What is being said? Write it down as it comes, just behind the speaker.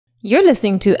You're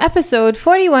listening to episode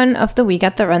 41 of the We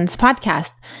Got the Runs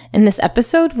podcast. In this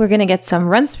episode, we're going to get some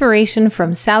runspiration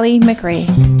from Sally McRae.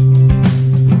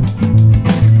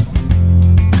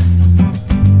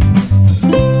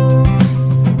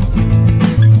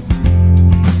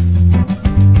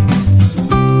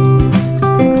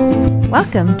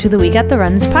 Welcome to the We Got the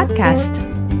Runs podcast.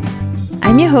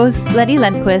 I'm your host, Letty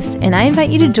Lundquist, and I invite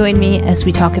you to join me as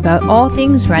we talk about all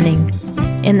things running.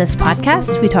 In this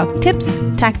podcast, we talk tips,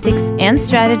 tactics, and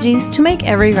strategies to make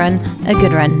every run a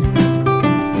good run.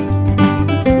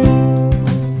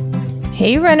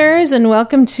 Hey runners, and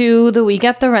welcome to the We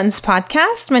Got the Runs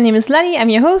podcast. My name is Letty, I'm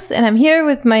your host, and I'm here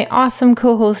with my awesome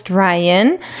co-host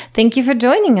Ryan. Thank you for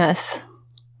joining us.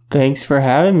 Thanks for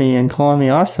having me and calling me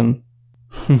awesome.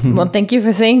 Well, thank you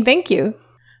for saying thank you.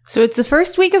 So it's the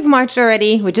first week of March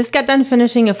already. We just got done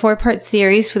finishing a 4-part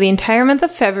series for the entire month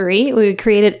of February. We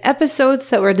created episodes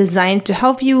that were designed to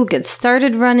help you get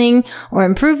started running or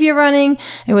improve your running.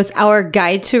 It was our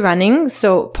guide to running.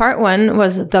 So part 1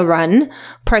 was the run.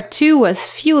 Part 2 was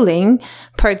fueling.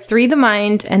 Part 3, the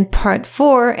mind. And part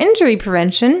 4, injury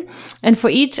prevention. And for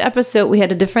each episode, we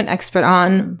had a different expert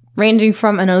on, ranging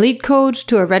from an elite coach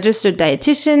to a registered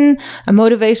dietitian, a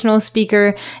motivational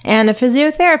speaker, and a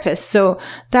physiotherapist. So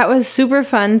that was super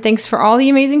fun. Thanks for all the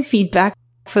amazing feedback.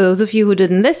 For those of you who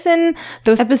didn't listen,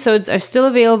 those episodes are still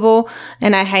available,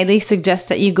 and I highly suggest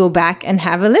that you go back and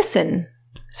have a listen.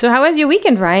 So how was your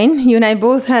weekend, Ryan? You and I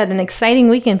both had an exciting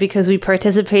weekend because we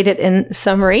participated in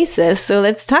some races. So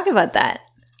let's talk about that.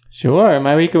 Sure.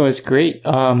 My weekend was great.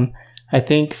 I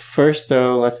think first,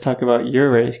 though, let's talk about your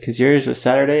race because yours was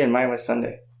Saturday and mine was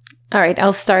Sunday. All right,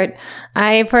 I'll start.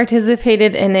 I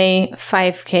participated in a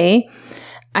 5K.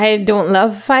 I don't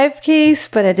love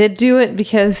 5Ks, but I did do it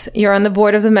because you're on the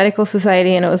board of the medical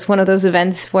society, and it was one of those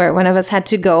events where one of us had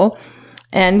to go.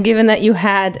 And given that you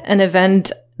had an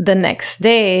event the next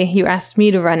day, you asked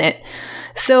me to run it.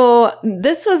 So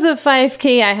this was a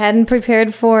 5K I hadn't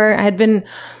prepared for. I had been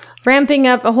ramping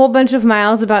up a whole bunch of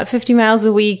miles, about 50 miles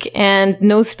a week, and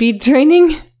no speed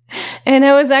training. And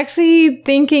I was actually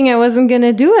thinking I wasn't going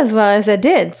to do as well as I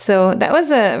did. So that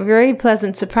was a very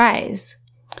pleasant surprise.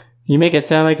 You make it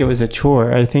sound like it was a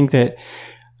chore. I think that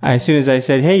as soon as I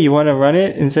said, hey, you want to run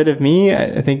it instead of me,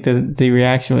 I think the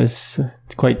reaction was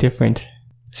quite different.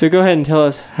 So go ahead and tell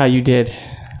us how you did.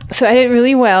 So I did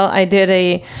really well. I did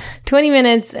a 20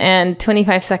 minutes and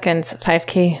 25 seconds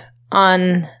 5K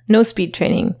on no speed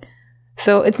training.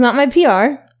 So it's not my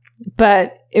PR,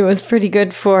 but it was pretty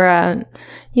good for,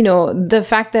 the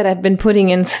fact that I've been putting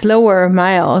in slower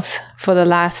miles for the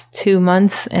last 2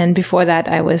 months. And before that,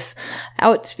 I was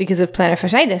out because of plantar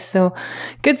fasciitis. So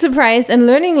good surprise. And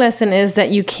learning lesson is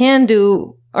that you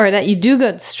do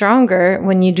get stronger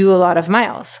when you do a lot of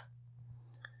miles.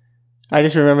 I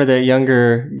just remember that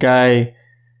younger guy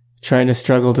trying to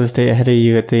struggle to stay ahead of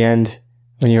you at the end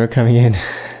when you were coming in.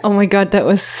 Oh my God, that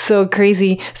was so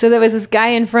crazy. So there was this guy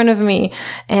in front of me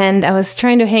and I was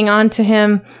trying to hang on to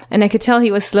him and I could tell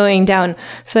he was slowing down.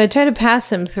 So I tried to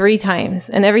pass him 3 times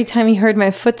and every time he heard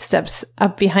my footsteps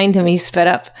up behind him, he sped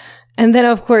up. And then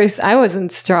of course I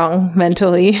wasn't strong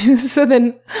mentally. So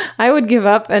then I would give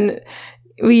up and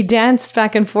we danced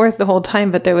back and forth the whole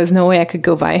time, but there was no way I could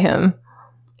go by him.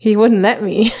 He wouldn't let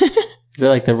me. Is that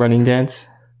like the running dance?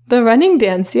 The running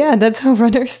dance, yeah, that's how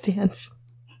runners dance.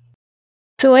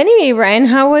 So anyway, Ryan,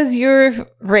 how was your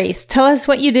race? Tell us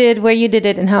what you did, where you did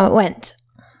it, and how it went.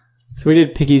 So we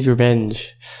did Piggy's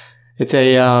Revenge. It's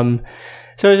a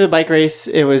so it was a bike race.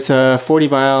 It was 40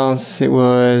 miles. It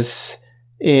was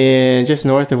in just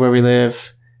north of where we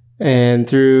live, and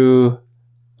through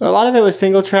a lot of it was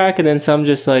single track, and then some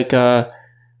just like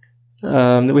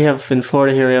we have in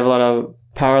Florida here. We have a lot of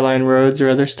power line roads or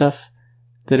other stuff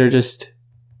that are just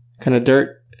kind of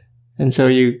dirt, and so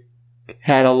you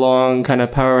had a long kind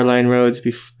of power line roads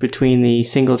between the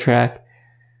single track.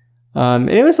 And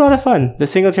it was a lot of fun. The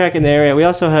single track in the area. We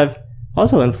also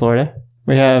in Florida,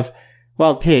 we have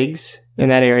wild pigs in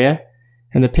that area.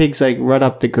 And the pigs like rut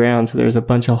up the ground. So there's a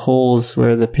bunch of holes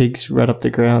where the pigs rut up the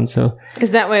ground. So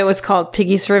is that why it was called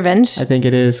Piggy's Revenge? I think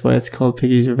it is why it's called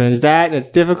Piggy's Revenge. That, and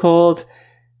it's difficult.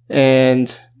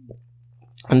 And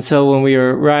so when we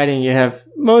were riding, you have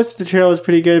most of the trail is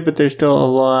pretty good, but there's still a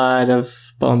lot of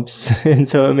bumps, and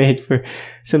so it made for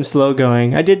some slow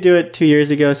going. I did do it 2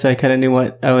 years ago, so I kind of knew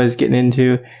what I was getting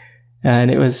into, and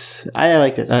I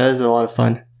liked it. It was a lot of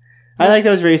fun. I like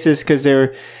those races because they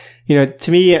were,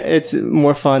 to me, it's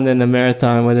more fun than a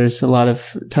marathon where there's a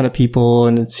ton of people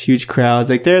and it's huge crowds.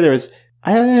 Like there was,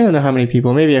 I don't know how many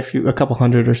people, maybe a couple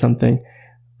hundred or something,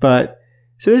 but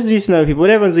So there's a decent amount of people, but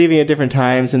everyone's leaving at different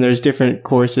times, and there's different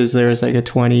courses. There's like a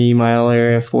 20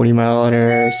 miler, a 40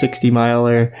 miler, a 60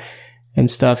 miler, and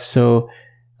stuff. So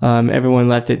everyone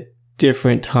left at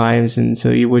different times, and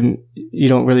so you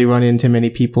don't really run into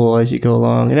many people as you go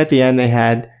along. And at the end, they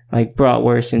had like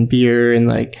bratwurst and beer, and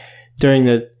like during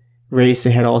the race,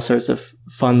 they had all sorts of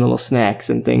fun little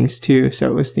snacks and things too. So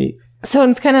it was neat. So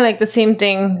it's kind of like the same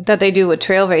thing that they do with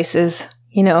trail races,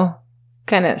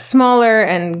 kind of smaller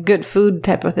and good food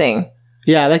type of thing.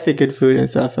 Yeah, I like the good food and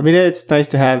stuff. I mean, it's nice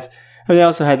to have. I mean, they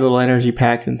also had little energy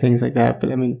packs and things like that,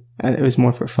 but I mean, it was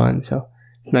more for fun. So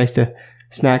it's nice to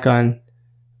snack on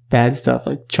bad stuff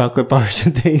like chocolate bars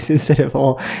and things instead of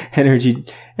all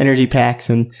energy packs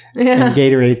and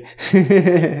Gatorade.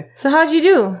 So how'd you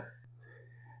do?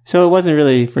 So it wasn't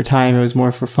really for time. It was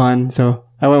more for fun. So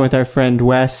I went with our friend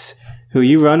Wes, who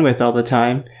you run with all the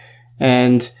time.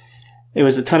 And it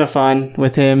was a ton of fun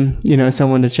with him,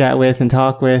 someone to chat with and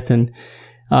talk with. And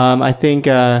I think,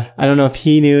 I don't know if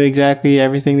he knew exactly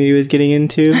everything that he was getting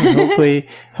into.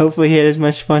 Hopefully he had as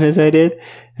much fun as I did.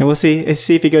 And we'll see if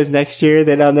he goes next year,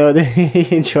 then I'll know that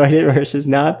he enjoyed it versus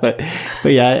not. But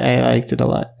yeah, I liked it a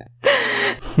lot.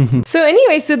 So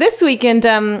anyway, so this weekend,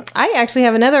 I actually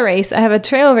have another race. I have a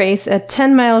trail race, a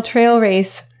 10-mile trail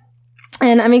race.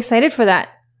 And I'm excited for that.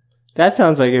 That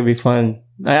sounds like it'd be fun.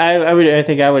 I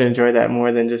think I would enjoy that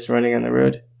more than just running on the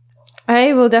road.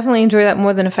 I will definitely enjoy that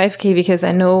more than a 5K because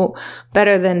I know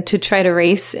better than to try to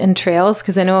race in trails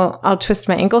because I know I'll twist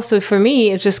my ankle. So for me,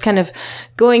 it's just kind of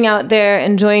going out there,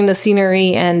 enjoying the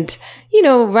scenery and,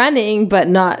 running, but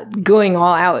not going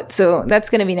all out. So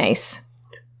that's going to be nice.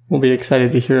 We'll be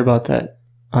excited to hear about that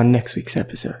on next week's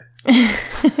episode.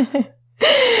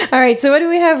 All right. So what do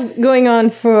we have going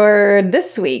on for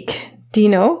this week? Do you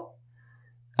know?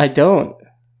 I don't.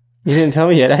 You didn't tell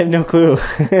me yet. I have no clue.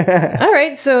 All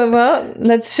right. So,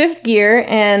 let's shift gear.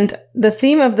 And the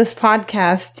theme of this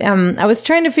podcast, I was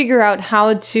trying to figure out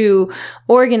how to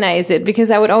organize it because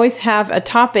I would always have a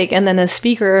topic and then a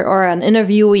speaker or an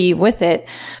interviewee with it.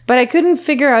 But I couldn't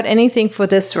figure out anything for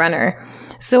this runner.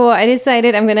 So I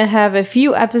decided I'm going to have a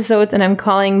few episodes and I'm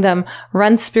calling them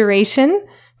Runspiration,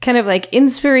 kind of like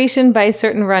inspiration by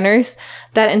certain runners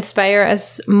that inspire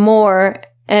us more.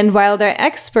 And while they're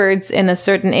experts in a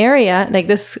certain area, like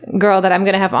this girl that I'm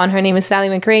going to have on, her name is Sally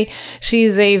McRae.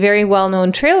 She's a very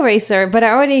well-known trail racer, but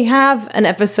I already have an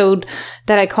episode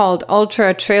that I called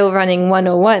Ultra Trail Running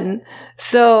 101.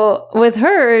 So with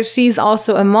her, she's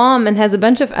also a mom and has a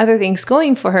bunch of other things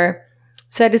going for her.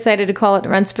 So I decided to call it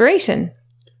Runspiration.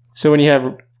 So when you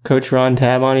have Coach Ron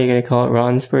Tab on, are you going to call it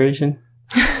Ronspiration?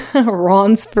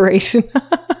 Ronspiration.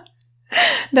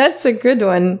 That's a good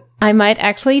one. I might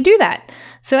actually do that.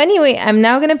 So anyway, I'm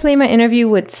now going to play my interview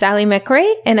with Sally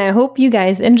McRae, and I hope you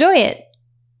guys enjoy it.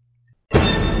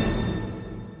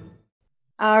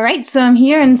 All right, so I'm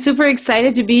here and super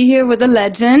excited to be here with a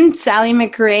legend, Sally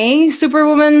McRae,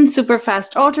 superwoman, super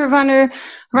fast ultra runner,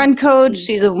 run coach.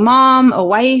 She's a mom, a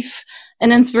wife,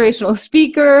 an inspirational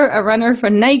speaker, a runner for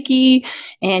Nike,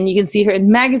 and you can see her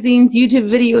in magazines, YouTube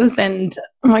videos, and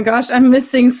oh my gosh, I'm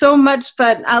missing so much,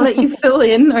 but I'll let you fill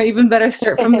in, or even better,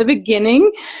 start from the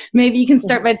beginning. Maybe you can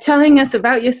start by telling us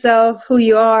about yourself, who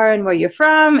you are and where you're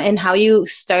from, and how you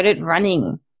started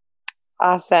running.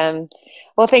 Awesome.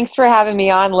 Well, thanks for having me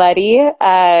on, Letty.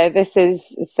 This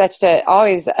is just a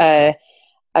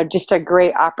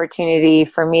great opportunity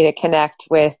for me to connect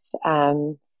with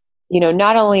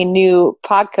not only new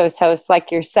podcast hosts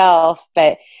like yourself,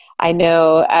 but I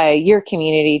know your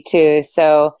community too.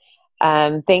 So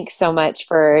thanks so much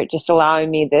for just allowing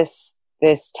me this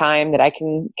time that I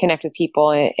can connect with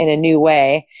people in a new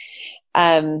way.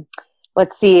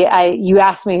 Let's see. You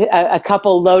asked me a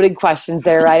couple loaded questions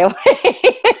there right away.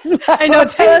 So, I know.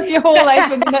 Tell us your whole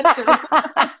life in a nutshell.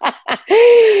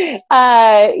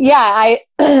 I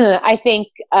think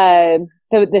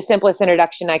the simplest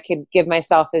introduction I could give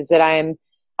myself is that I am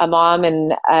a mom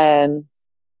and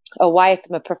a wife.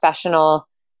 I'm a professional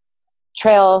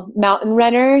trail mountain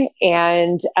runner.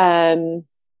 And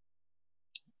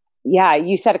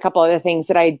you said a couple other things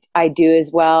that I do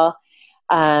as well.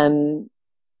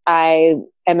 I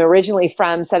am originally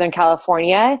from Southern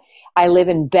California. I live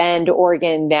in Bend,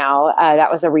 Oregon now.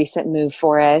 That was a recent move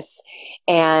for us.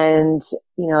 And,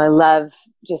 I love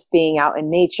just being out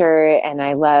in nature and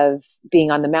I love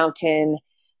being on the mountain.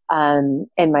 And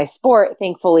my sport,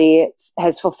 thankfully,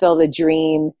 has fulfilled a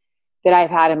dream that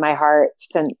I've had in my heart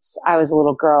since I was a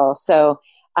little girl. So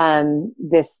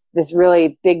this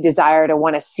really big desire to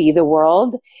want to see the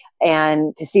world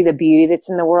and to see the beauty that's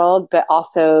in the world, but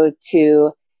also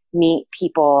to meet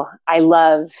people. I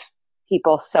love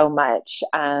people so much.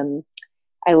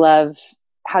 I love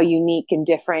how unique and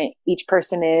different each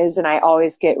person is. And I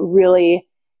always get really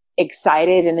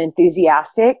excited and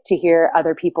enthusiastic to hear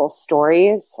other people's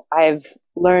stories. I've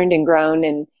learned and grown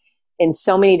in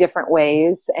so many different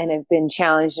ways, and have been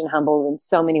challenged and humbled in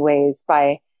so many ways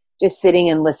by just sitting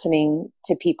and listening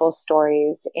to people's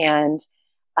stories. And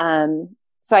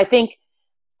so I think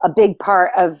a big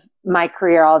part of my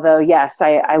career, although yes,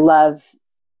 I love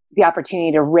the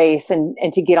opportunity to race and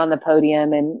to get on the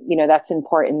podium, and that's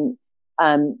important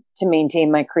to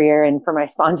maintain my career and for my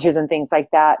sponsors and things like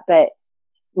that. But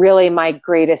really my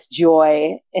greatest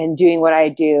joy in doing what I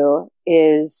do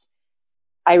is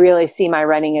I really see my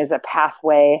running as a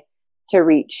pathway to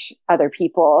reach other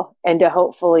people and to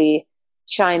hopefully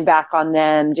shine back on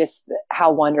them just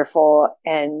how wonderful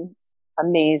and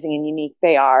amazing and unique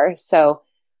they are. So,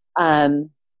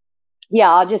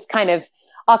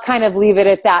 I'll kind of leave it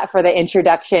at that for the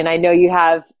introduction. I know you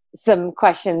have some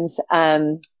questions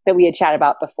that we had chatted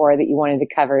about before that you wanted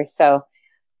to cover, so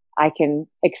I can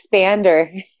expand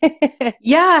or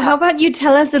Yeah, how about you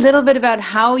tell us a little bit about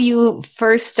how you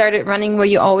first started running? Were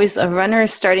you always a runner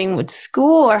starting with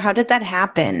school, or how did that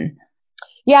happen?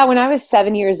 Yeah, when I was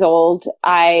 7 years old,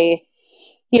 I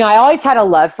always had a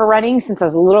love for running since I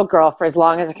was a little girl, for as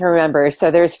long as I can remember.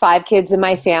 So there's 5 kids in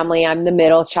my family. I'm the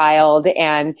middle child,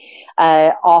 and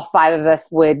all 5 of us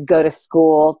would go to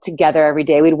school together every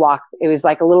day. We'd walk. It was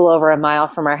like a little over a mile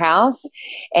from our house,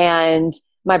 and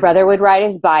my brother would ride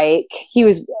his bike. He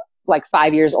was like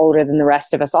 5 years older than the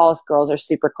rest of us. All us girls are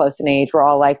super close in age. We're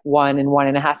all like 1 and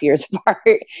 1.5 years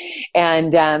apart.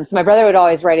 And so my brother would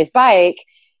always ride his bike,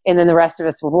 and then the rest of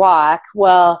us would walk.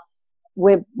 Well,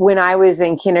 when I was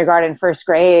in kindergarten, first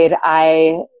grade,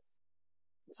 I,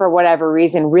 for whatever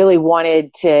reason, really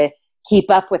wanted to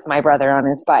keep up with my brother on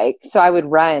his bike. So I would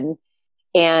run.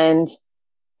 And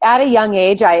at a young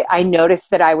age, I noticed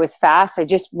that I was fast. I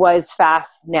just was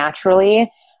fast naturally.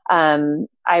 It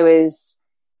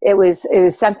was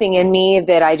something in me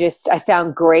that I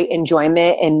found great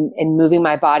enjoyment in moving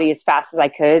my body as fast as I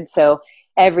could. So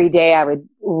every day I would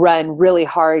run really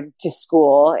hard to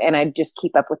school, and I'd just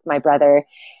keep up with my brother.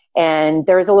 And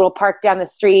there was a little park down the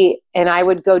street, and I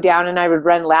would go down and I would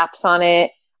run laps on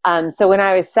it. So when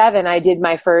I was 7, I did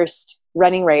my first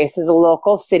running race. It was a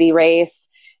local city race,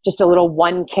 just a little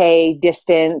 1K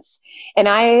distance. And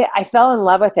I fell in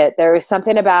love with it. There was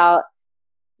something about,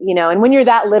 and when you're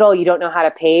that little, you don't know how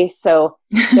to pace. So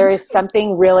there is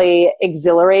something really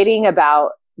exhilarating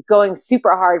about going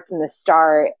super hard from the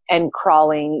start and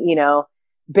crawling,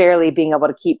 barely being able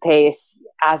to keep pace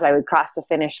as I would cross the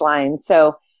finish line.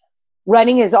 So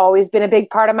running has always been a big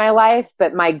part of my life,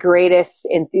 but my greatest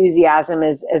enthusiasm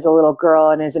as a little girl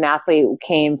and as an athlete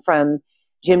came from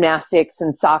gymnastics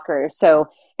and soccer. So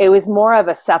it was more of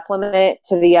a supplement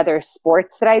to the other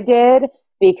sports that I did,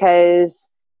 because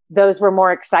those were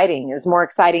more exciting. It was more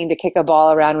exciting to kick a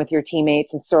ball around with your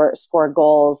teammates and score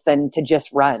goals than to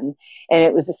just run. And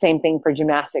it was the same thing for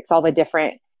gymnastics, all the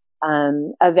different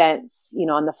events,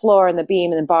 on the floor and the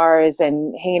beam and the bars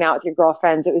and hanging out with your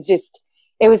girlfriends. It was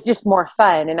just more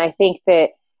fun. And I think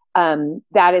that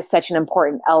that is such an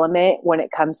important element when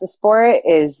it comes to sport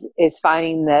is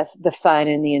finding the fun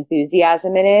and the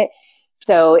enthusiasm in it.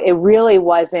 So it really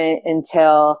wasn't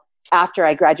until after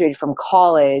I graduated from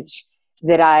college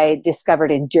that I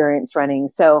discovered endurance running.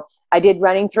 So I did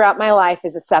running throughout my life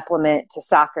as a supplement to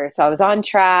soccer. So I was on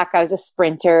track. I was a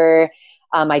sprinter.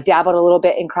 I dabbled a little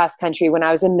bit in cross country when I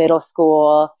was in middle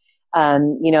school.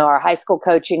 Our high school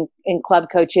coaching and club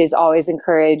coaches always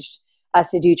encouraged us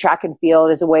to do track and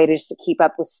field as a way to just to keep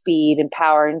up with speed and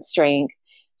power and strength.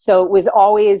 So it was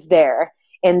always there.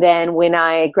 And then when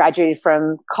I graduated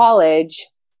from college,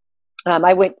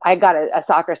 I got a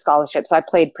soccer scholarship. So I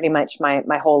played pretty much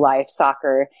my whole life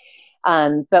soccer.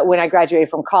 But when I graduated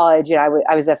from college and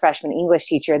I was a freshman English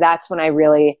teacher, that's when I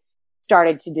really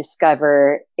started to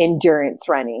discover endurance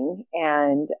running,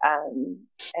 and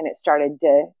it started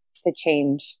to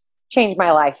change my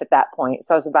life at that point.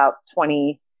 So I was about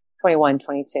 20, 21,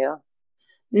 22.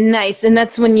 Nice. And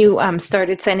that's when you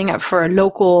started signing up for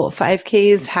local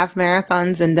 5Ks, half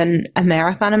marathons, and then a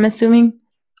marathon, I'm assuming?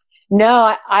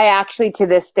 No, I actually to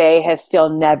this day have still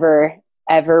never,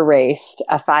 ever raced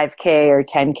a 5K or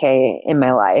 10K in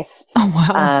my life. Oh,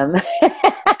 wow.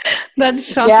 That's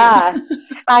shocking. Yeah.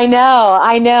 I know.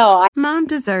 I know. Mom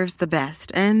deserves the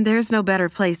best, and there's no better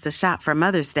place to shop for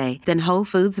Mother's Day than Whole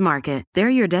Foods Market. They're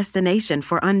your destination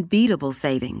for unbeatable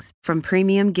savings, from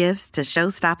premium gifts to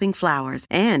show-stopping flowers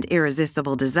and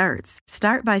irresistible desserts.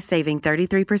 Start by saving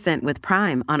 33% with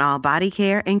Prime on all body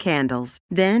care and candles.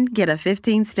 Then get a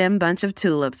 15-stem bunch of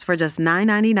tulips for just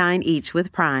 $9.99 each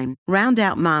with Prime. Round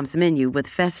out Mom's menu with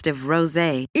festive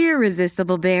rosé,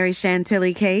 irresistible berry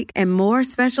chantilly cake, and more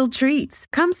special treats.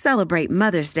 Come celebrate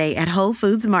Mother's Day at Whole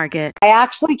Foods Market. I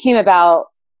actually came about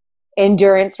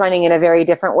endurance running in a very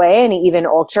different way, and even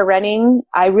ultra running.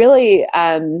 I really,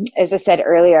 as I said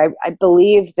earlier, I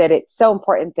believe that it's so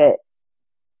important that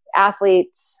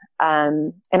athletes,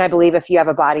 and I believe if you have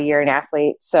a body, you're an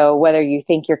athlete. So whether you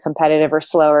think you're competitive or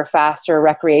slow or fast or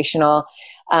recreational,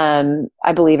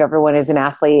 I believe everyone is an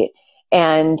athlete.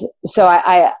 And so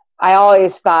I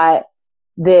always thought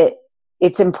that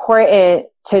it's important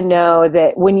to know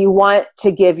that when you want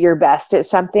to give your best at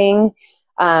something,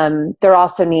 there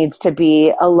also needs to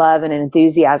be a love and an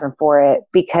enthusiasm for it,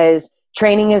 because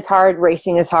training is hard,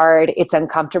 racing is hard, it's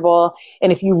uncomfortable.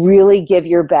 And if you really give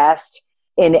your best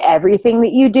in everything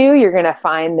that you do, you're going to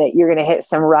find that you're going to hit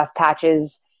some rough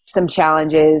patches, some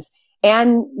challenges,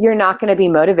 and you're not going to be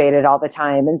motivated all the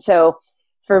time. And so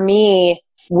for me,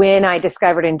 when I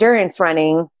discovered endurance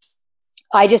running,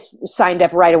 I just signed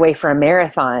up right away for a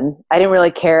marathon. I didn't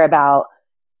really care about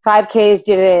 5Ks,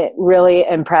 didn't really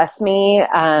impress me.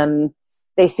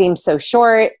 They seemed so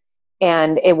short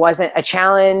and it wasn't a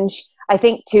challenge. I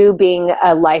think too, being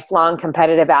a lifelong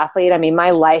competitive athlete, I mean,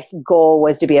 my life goal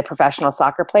was to be a professional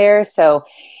soccer player. So,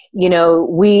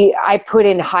 I put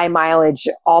in high mileage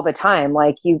all the time.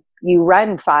 Like you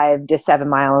run 5 to 7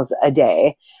 miles a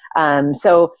day.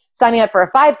 So signing up for a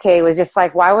 5K was just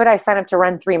like, why would I sign up to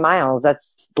run 3 miles?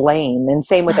 That's lame. And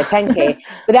same with a 10K.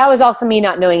 But that was also me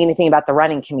not knowing anything about the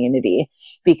running community,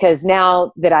 because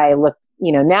now that I look,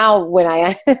 now when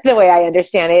the way I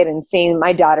understand it, and seeing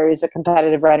my daughter is a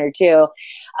competitive runner too,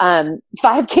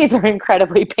 5Ks are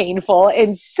incredibly painful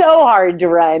and so hard to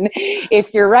run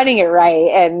if you're running it right.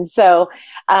 And so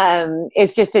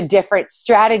it's just a different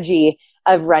strategy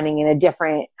of running, in a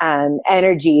different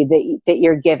energy that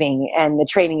you're giving, and the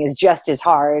training is just as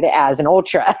hard as an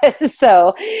ultra.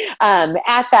 So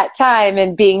at that time,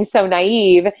 and being so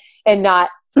naive and not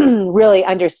really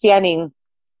understanding,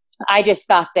 I just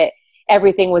thought that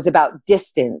everything was about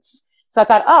distance. So I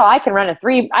thought, I can run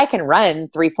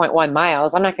 3.1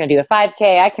 miles. I'm not going to do a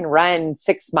 5K. I can run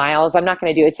 6 miles. I'm not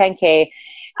going to do a 10K.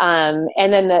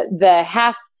 And then the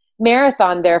half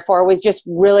marathon, therefore,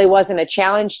 wasn't a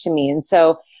challenge to me. And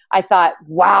so I thought,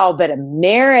 wow, but a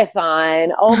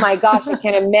marathon, oh my gosh, I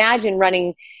can't imagine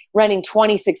running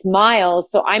 26 miles.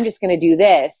 So I'm just going to do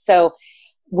this. So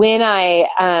when I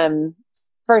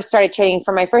first started training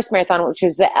for my first marathon, which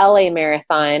was the LA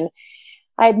Marathon,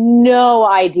 I had no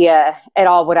idea at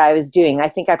all what I was doing. I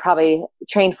think I probably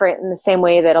trained for it in the same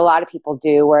way that a lot of people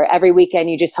do, where every weekend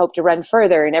you just hope to run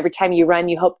further. And every time you run,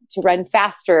 you hope to run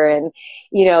faster. And,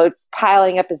 it's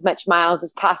piling up as much miles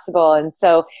as possible. And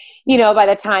so, by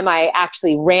the time I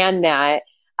actually ran that,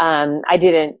 I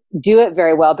didn't do it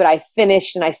very well, but I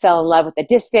finished and I fell in love with the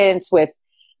distance with,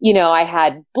 I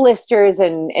had blisters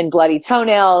and bloody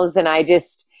toenails, and I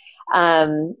just,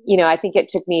 I think it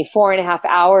took me 4.5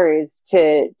 hours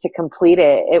to complete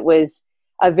it. It was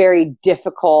a very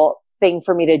difficult thing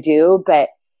for me to do, but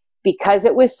because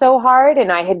it was so hard,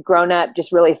 and I had grown up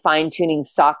just really fine-tuning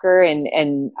soccer,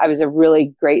 and I was a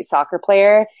really great soccer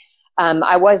player,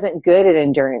 I wasn't good at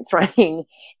endurance running,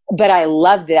 but I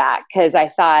loved that because I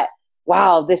thought,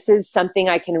 wow, this is something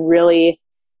I can really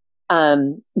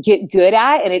get good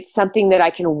at, and it's something that I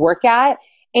can work at.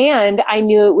 And I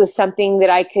knew it was something that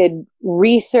I could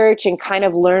research and kind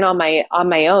of learn on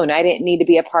my own. I didn't need to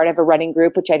be a part of a running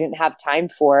group, which I didn't have time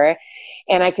for.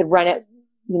 And I could run it,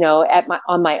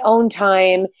 on my own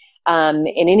time,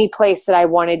 in any place that I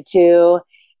wanted to,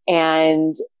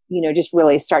 and, just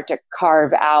really start to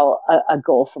carve out a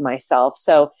goal for myself.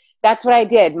 So that's what I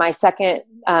did. My second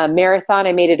marathon,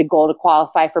 I made it a goal to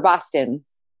qualify for Boston.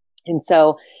 And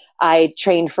so I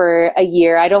trained for a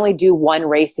year. I'd only do one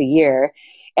race a year.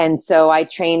 And so I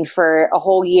trained for a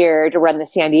whole year to run the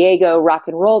San Diego Rock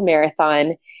and Roll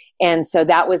Marathon. And so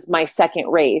that was my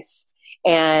second race.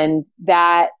 And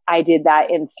that I did that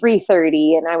in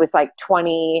 3:30, and I was like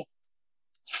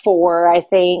 24, I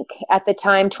think at the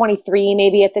time, 23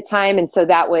 maybe at the time. And so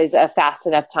that was a fast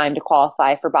enough time to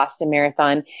qualify for Boston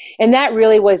Marathon. And that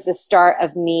really was the start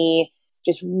of me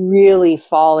just really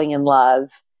falling in love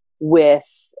with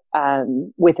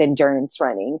endurance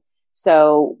running.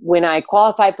 So when I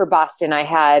qualified for Boston, I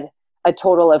had a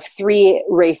total of 3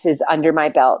 races under my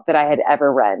belt that I had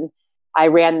ever run. I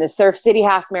ran the Surf City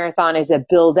Half Marathon as a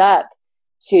build up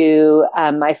to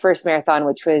my first marathon,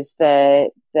 which was the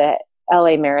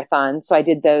LA Marathon. So I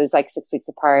did those like 6 weeks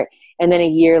apart. And then a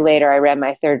year later, I ran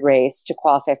my 3rd race to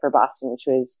qualify for Boston, which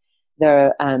was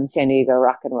the San Diego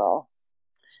Rock and Roll.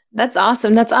 That's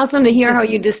awesome. That's awesome to hear how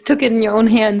you just took it in your own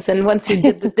hands. And once you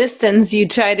did the distance, you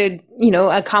try to,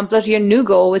 accomplish your new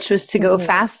goal, which was to go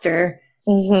faster.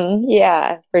 Mm-hmm.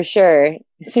 Yeah, for sure.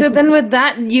 So then with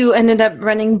that, you ended up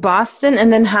running Boston.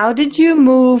 And then how did you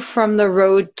move from the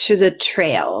road to the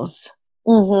trails?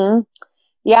 Mm-hmm.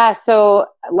 Yeah. So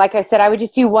like I said, I would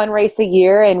just do 1 race a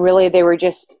year, and really they were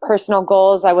just personal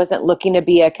goals. I wasn't looking to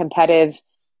be a competitive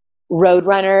road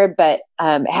runner, but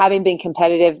having been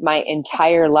competitive my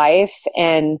entire life,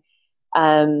 and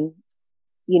that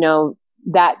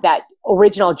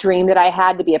original dream that I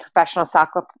had to be a professional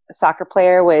soccer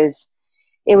player was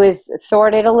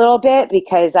thwarted a little bit,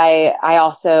 because I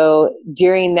also,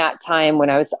 during that time when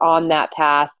I was on that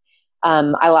path,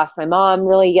 I lost my mom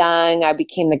really young. I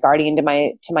became the guardian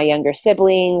to my younger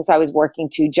siblings. I was working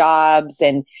 2 jobs,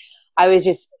 and I was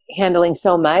just handling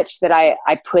so much that I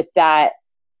put that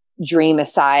dream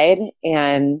aside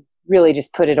and really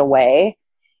just put it away.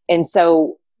 And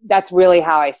so that's really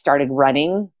how I started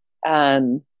running.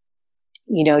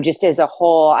 Just as a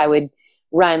whole, I would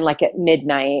run like at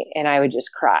midnight and I would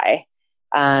just cry.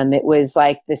 It was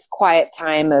like this quiet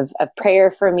time of prayer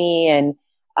for me. And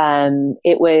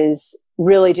it was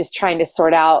really just trying to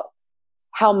sort out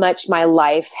how much my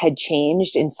life had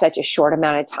changed in such a short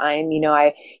amount of time.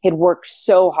 I had worked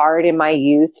so hard in my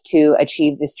youth to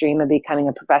achieve this dream of becoming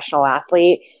a professional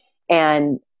athlete,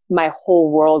 and my whole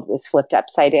world was flipped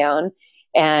upside down.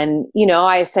 And,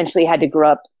 I essentially had to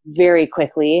grow up very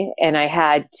quickly, and I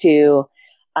had to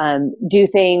do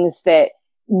things that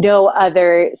no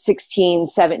other 16,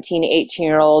 17,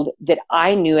 18-year-old that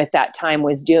I knew at that time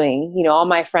was doing. All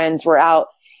my friends were out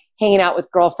hanging out with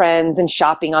girlfriends and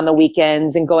shopping on the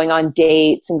weekends and going on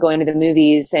dates and going to the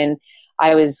movies. And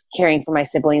I was caring for my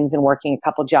siblings and working a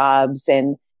couple jobs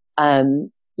and,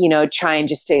 trying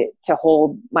just to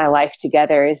hold my life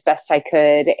together as best I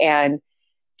could. And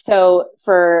so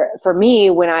for me,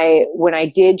 when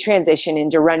I did transition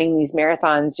into running these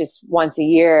marathons just once a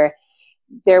year,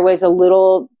 there was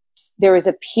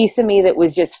a piece of me that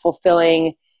was just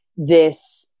fulfilling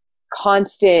this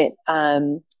constant,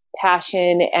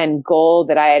 passion and goal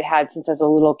that I had had since I was a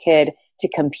little kid, to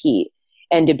compete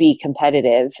and to be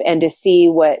competitive and to see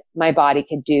what my body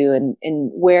could do and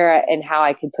where and how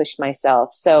I could push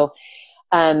myself. So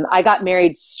I got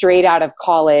married straight out of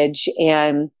college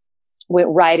and went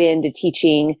right into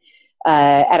teaching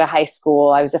at a high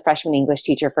school. I was a freshman English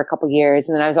teacher for a couple of years,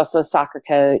 and then I was also a soccer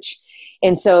coach.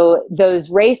 And so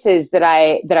those races that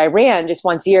I ran just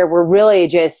once a year were really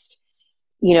just,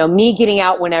 me getting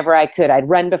out whenever I could. I'd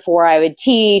run before I would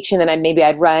teach, and then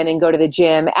I'd run and go to the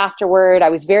gym afterward.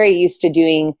 I was very used to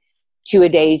doing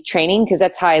 2-a-day training, because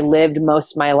that's how I lived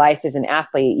most of my life as an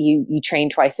athlete. You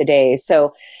train twice a day.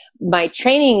 So my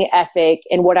training ethic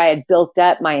and what I had built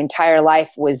up my entire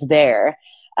life was there.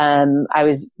 I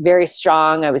was very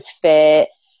strong. I was fit.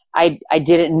 I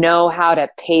didn't know how to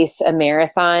pace a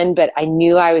marathon, but I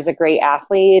knew I was a great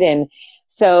athlete. And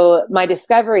so my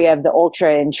discovery of the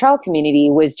ultra and trail community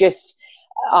was just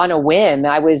on a whim.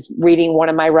 I was reading one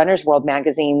of my Runner's World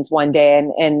magazines one day,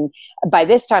 and by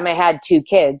this time I had 2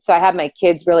 kids. So I had my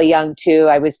kids really young too.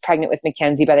 I was pregnant with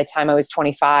Mackenzie by the time I was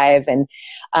 25, and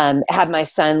had my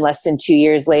son less than 2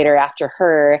 years later after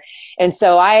her. And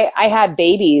so I had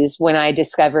babies when I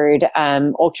discovered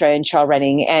ultra and trail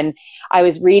running. And I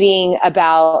was reading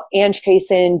about Ann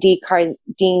Trason,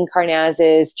 Dean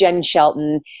Karnazes, Jen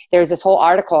Shelton. There was this whole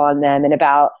article on them and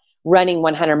about running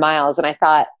 100 miles. And I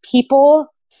thought, people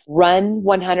run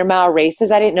 100-mile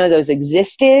races? I didn't know those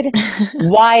existed.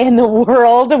 Why in the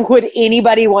world would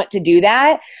anybody want to do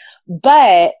that?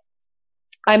 But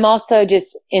I'm also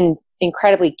just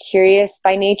incredibly curious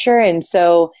by nature. And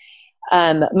so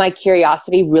my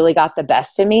curiosity really got the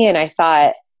best of me. And I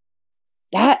thought,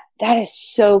 that is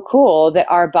so cool that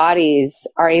our bodies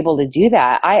are able to do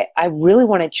that. I really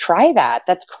want to try that.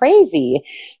 That's crazy.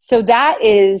 So that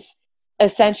is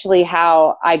essentially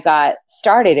how I got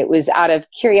started. It was out of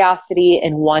curiosity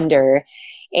and wonder.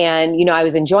 And, I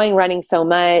was enjoying running so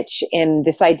much, and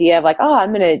this idea of like, oh,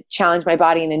 I'm going to challenge my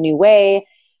body in a new way.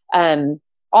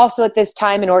 Also at this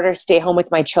time, in order to stay home with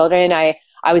my children, I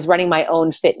was running my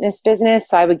own fitness business.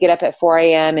 So I would get up at 4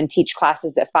 a.m. and teach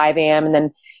classes at 5 a.m. and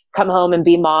then come home and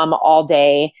be mom all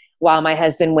day while my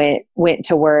husband went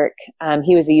to work.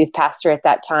 He was a youth pastor at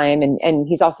that time, and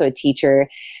he's also a teacher.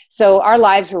 So our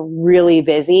lives were really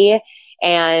busy.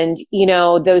 And, you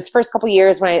know, those first couple of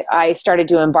years when I started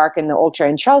to embark in the ultra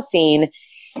and trail scene,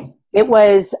 it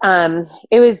was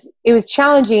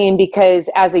challenging because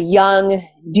as a young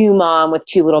new mom with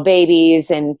 2 little babies,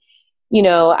 and, you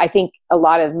know, I think a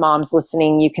lot of moms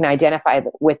listening, you can identify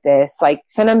with this. Like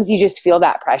sometimes you just feel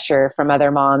that pressure from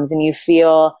other moms, and you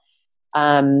feel,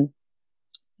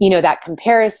 you know, that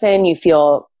comparison, you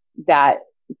feel that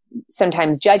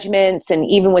sometimes judgments, and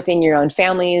even within your own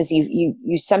families,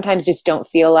 you sometimes just don't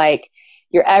feel like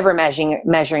you're ever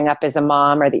measuring up as a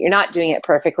mom, or that you're not doing it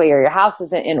perfectly, or your house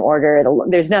isn't in order.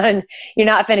 You're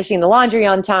not finishing the laundry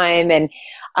on time.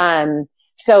 And,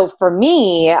 so for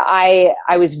me, I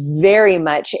was very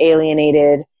much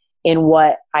alienated in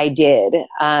what I did,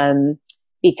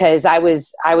 because I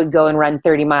would go and run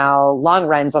 30-mile long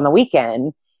runs on the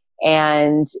weekend.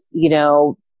 And, you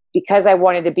know, because I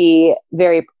wanted to be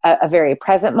a very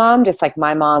present mom, just like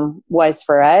my mom was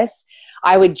for us,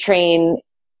 I would train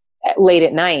late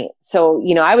at night. So,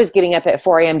 you know, I was getting up at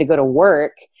 4 a.m. to go to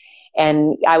work,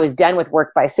 and I was done with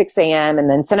work by 6 a.m. And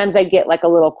then sometimes I'd get like a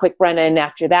little quick run in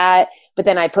after that. But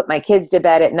then I put my kids to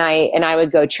bed at night, and I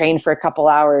would go train for a couple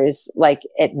hours, like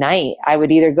at night. I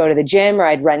would either go to the gym or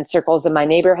I'd run circles in my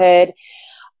neighborhood.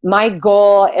 My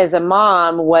goal as a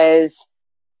mom was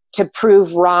to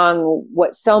prove wrong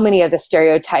what so many of the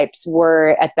stereotypes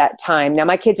were at that time. Now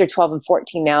my kids are 12 and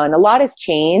 14 now, and a lot has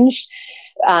changed.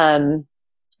 And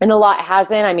a lot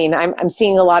hasn't. I mean, I'm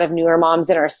seeing a lot of newer moms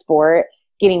in our sport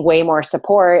getting way more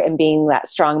support and being that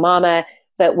strong mama.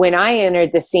 But when I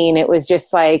entered the scene, it was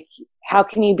just like, how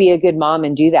can you be a good mom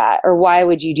and do that? Or why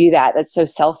would you do that? That's so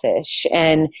selfish.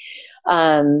 And,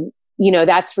 you know,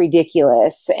 that's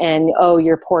ridiculous. And, oh,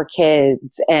 your poor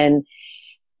kids. And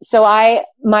so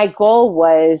my goal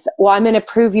was, well, I'm going to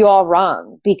prove you all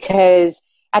wrong, because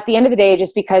at the end of the day,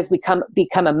 just because we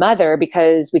become a mother,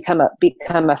 because we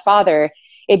become a father,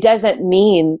 it doesn't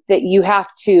mean that you have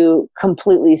to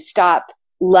completely stop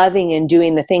loving and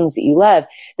doing the things that you love.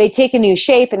 They take a new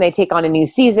shape and they take on a new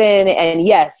season. And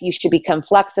yes, you should become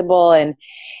flexible, and,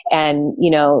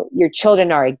 you know, your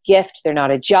children are a gift. They're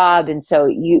not a job. And so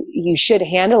you should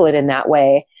handle it in that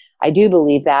way. I do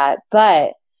believe that.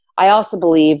 But I also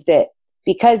believe that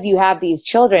because you have these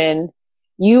children,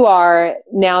 you are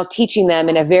now teaching them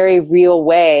in a very real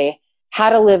way how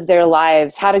to live their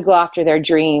lives, how to go after their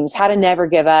dreams, how to never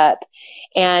give up.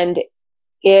 And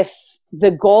if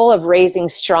the goal of raising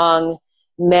strong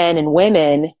men and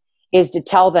women is to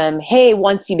tell them, hey,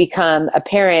 once you become a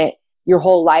parent, your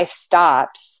whole life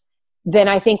stops, then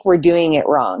I think we're doing it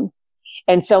wrong.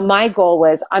 And so my goal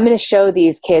was, I'm going to show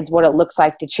these kids what it looks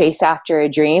like to chase after a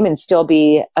dream and still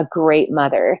be a great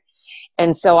mother.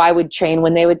 And so I would train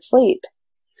when they would sleep.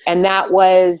 And that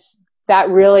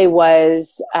really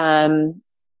was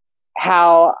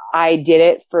how I did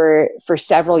it for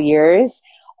several years,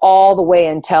 all the way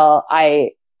until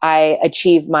I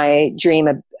achieved my dream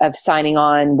of signing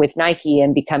on with Nike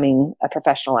and becoming a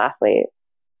professional athlete.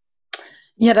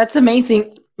 Yeah, that's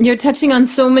amazing. You're touching on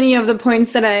so many of the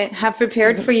points that I have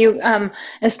prepared for you,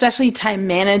 especially time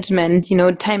management. You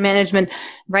know, time management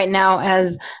right now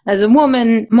as a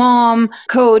woman, mom,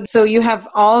 coach. So you have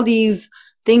all these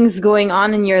things going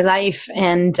on in your life.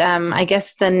 And I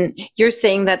guess then you're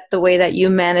saying that the way that you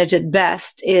manage it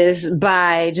best is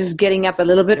by just getting up a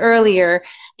little bit earlier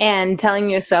and telling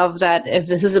yourself that if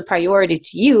this is a priority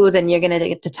to you, then you're going to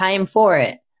get the time for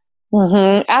it.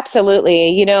 Mm-hmm. Absolutely.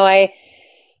 You know, I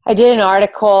did an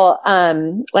article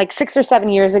like 6 or 7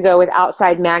 years ago with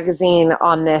Outside Magazine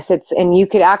on this. And you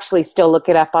could actually still look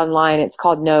it up online. It's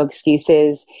called No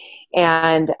Excuses.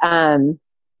 And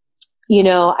you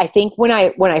know, I think when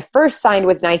I first signed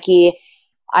with Nike,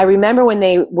 I remember when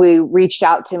we reached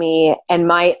out to me, and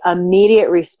my immediate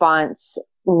response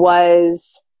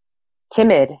was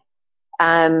timid.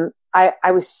 I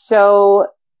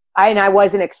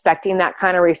wasn't expecting that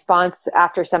kind of response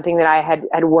after something that I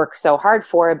had worked so hard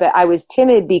for, but I was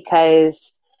timid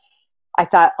because I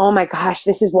thought, oh my gosh,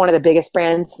 this is one of the biggest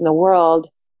brands in the world.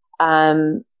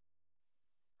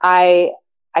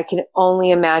 I can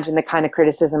only imagine the kind of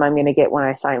criticism I'm going to get when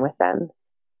I sign with them.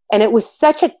 And it was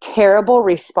such a terrible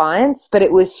response, but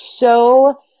it was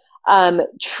so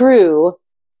true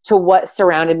to what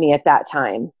surrounded me at that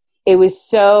time. It was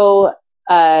so,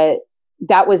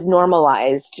 that was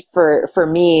normalized for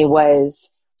me.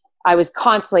 I was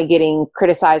constantly getting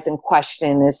criticized and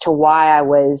questioned as to why I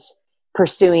was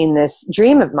pursuing this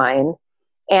dream of mine.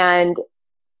 And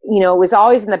you know, it was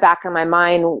always in the back of my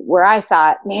mind where I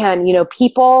thought, man, you know,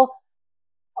 people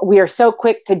we are so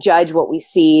quick to judge what we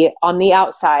see on the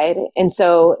outside. And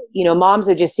so, moms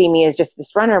would just see me as just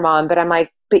this runner mom, but I'm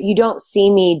like, but you don't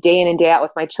see me day in and day out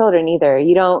with my children either.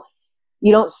 You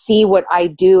don't see what I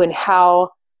do and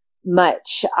how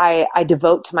much I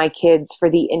devote to my kids for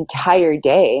the entire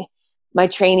day. My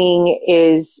training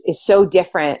is so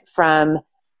different from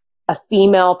a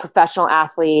female professional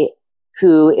athlete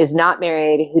who is not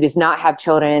married, who does not have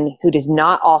children, who does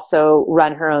not also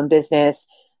run her own business,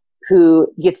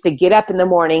 who gets to get up in the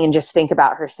morning and just think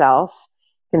about herself,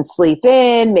 can sleep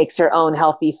in, makes her own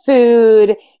healthy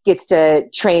food, gets to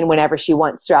train whenever she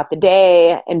wants throughout the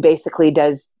day, and basically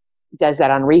does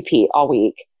that on repeat all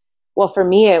week. Well, for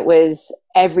me, it was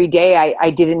every day.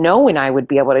 I didn't know when I would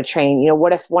be able to train.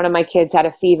 What if one of my kids had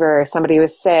a fever, or somebody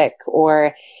was sick,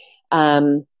 or,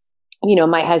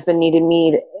 my husband needed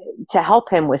me to help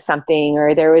him with something,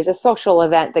 or there was a social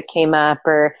event that came up,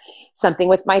 or something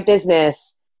with my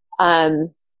business.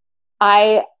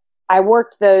 I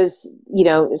worked those,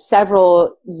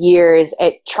 several years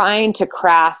at trying to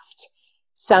craft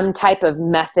some type of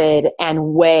method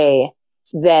and way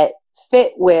that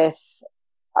fit with,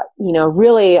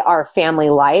 really our family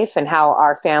life and how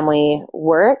our family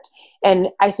worked. And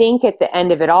I think at the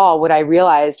end of it all, what I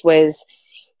realized was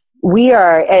we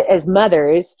are, as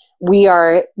mothers, we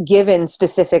are given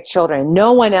specific children.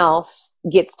 No one else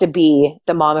gets to be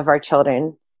the mom of our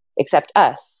children except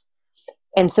us.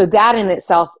 And so that in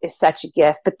itself is such a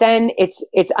gift. But then it's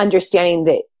understanding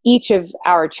that each of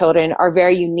our children are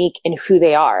very unique in who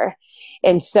they are.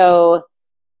 And so,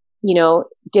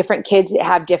 different kids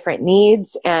have different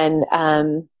needs and,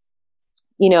 and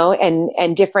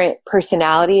different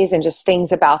personalities and just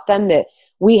things about them that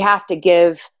we have to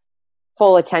give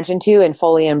full attention to and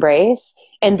fully embrace.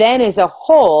 And then as a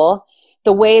whole,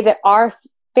 the way that our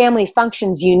family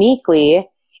functions uniquely,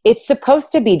 it's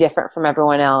supposed to be different from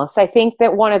everyone else. I think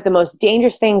that one of the most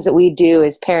dangerous things that we do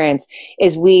as parents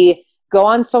is we go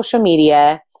on social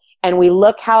media and we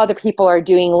look how other people are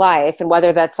doing life, and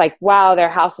whether that's like, wow, their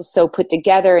house is so put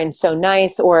together and so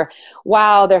nice, or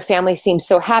wow, their family seems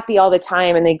so happy all the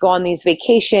time and they go on these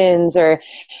vacations, or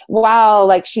wow,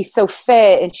 like she's so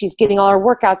fit and she's getting all her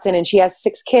workouts in and she has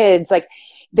 6 kids. Like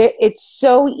it's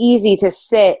so easy to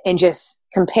sit and just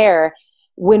compare,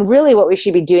 when really what we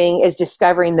should be doing is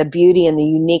discovering the beauty and the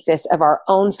uniqueness of our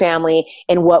own family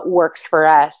and what works for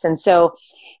us. And so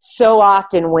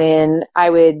often when I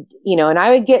would, and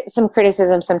I would get some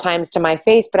criticism sometimes to my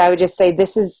face, but I would just say,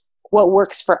 this is what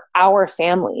works for our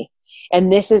family.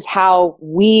 And this is how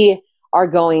we are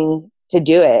going to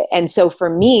do it. And so for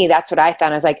me, that's what I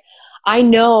found. I was like, I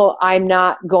know I'm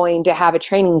not going to have a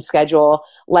training schedule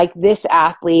like this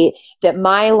athlete, that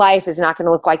my life is not going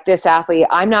to look like this athlete.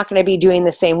 I'm not going to be doing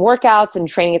the same workouts and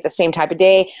training at the same type of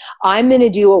day. I'm going to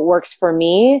do what works for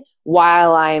me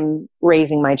while I'm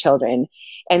raising my children.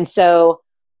 And so,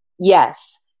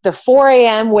 yes, the 4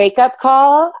 a.m. wake up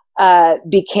call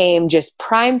became just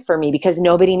prime for me because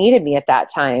nobody needed me at that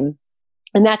time.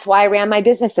 And that's why I ran my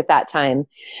business at that time.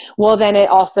 Well, then it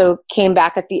also came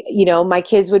back at the, my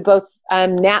kids would both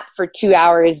nap for 2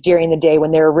 hours during the day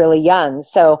when they were really young.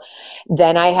 So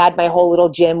then I had my whole little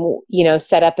gym,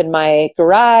 set up in my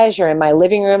garage or in my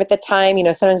living room at the time.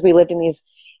 Sometimes we lived in these,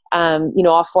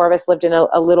 all 4 of us lived in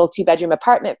a little 2-bedroom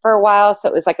apartment for a while. So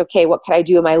it was like, okay, what could I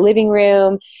do in my living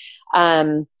room?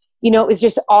 It was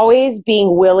just always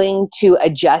being willing to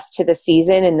adjust to the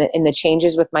season and the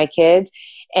changes with my kids,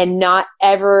 and not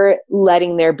ever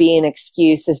letting there be an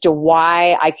excuse as to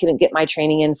why I couldn't get my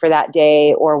training in for that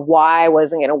day or why I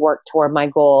wasn't going to work toward my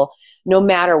goal, no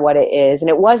matter what it is. And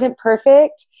it wasn't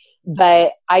perfect,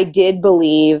 but I did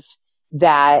believe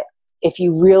that if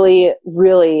you really,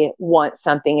 really want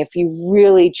something, if you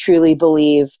really, truly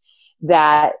believe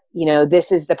that,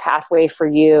 this is the pathway for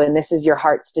you and this is your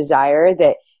heart's desire,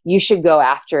 that you should go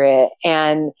after it.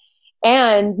 And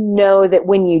know that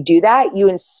when you do that, you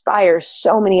inspire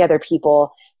so many other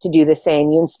people to do the same.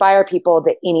 You inspire people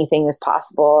that anything is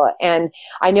possible. And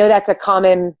I know that's a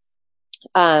common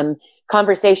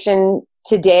conversation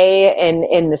today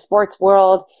in the sports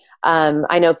world.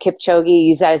 I know Kipchoge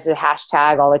uses that as a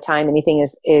hashtag all the time. Anything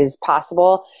is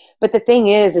possible. But the thing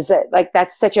is that like,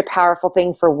 that's such a powerful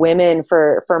thing for women,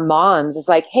 for moms. It's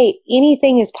like, hey,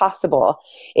 anything is possible.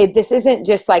 This isn't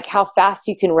just like how fast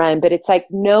you can run, but it's like,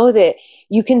 know that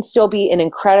you can still be an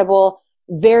incredible,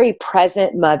 very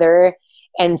present mother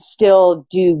and still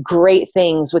do great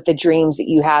things with the dreams that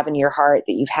you have in your heart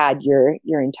that you've had your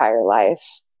entire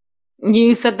life.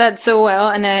 You said that so well,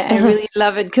 and I really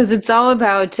love it because it's all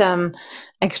about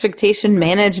expectation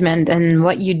management and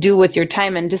what you do with your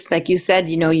time. And just like you said,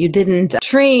 you didn't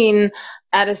train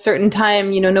at a certain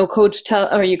time, no coach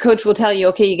your coach will tell you,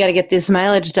 okay, you got to get this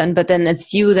mileage done. But then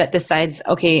it's you that decides,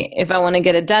 okay, if I want to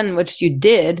get it done, which you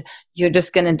did, you're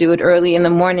just going to do it early in the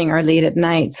morning or late at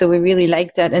night. So we really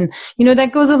like that. And,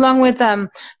 that goes along with,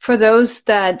 for those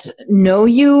that know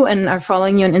you and are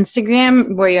following you on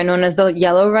Instagram, where you're known as the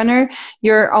Yellow Runner,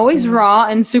 you're always raw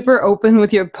and super open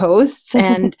with your posts,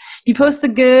 and you post the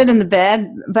good and the bad,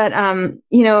 but,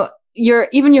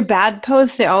 your bad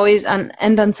posts, they always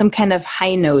end on some kind of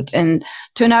high note and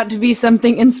turn out to be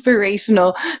something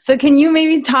inspirational. So can you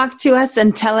maybe talk to us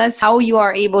and tell us how you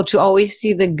are able to always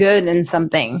see the good in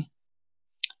something?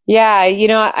 Yeah,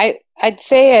 I'd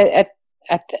say at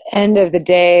the end of the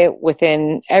day,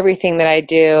 within everything that I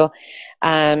do,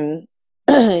 I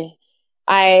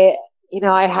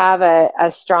have a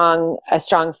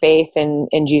strong faith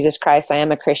in Jesus Christ. I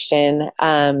am a Christian,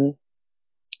 and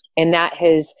that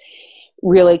has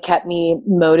really kept me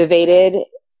motivated.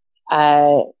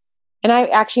 And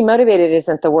motivated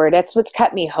isn't the word. That's what's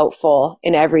kept me hopeful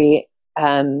in every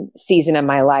season of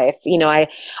my life. I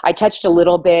touched a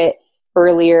little bit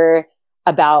earlier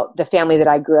about the family that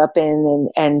I grew up in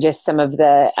and just some of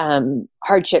the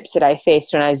hardships that I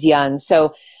faced when I was young.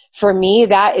 So for me,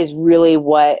 that is really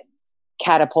what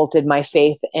catapulted my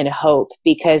faith and hope,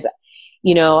 because,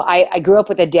 I grew up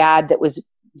with a dad that was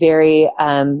very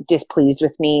displeased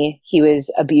with me. He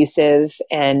was abusive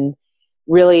and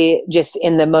really, just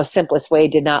in the most simplest way,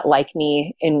 did not like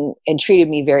me and treated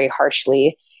me very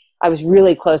harshly. I was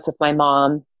really close with my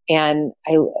mom, and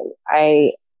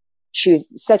she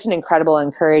was such an incredible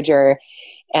encourager,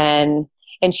 and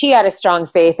she had a strong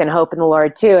faith and hope in the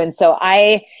Lord too. And so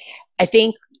I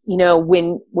think,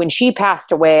 when she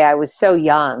passed away, I was so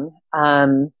young,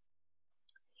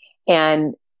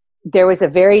 and there was a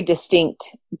very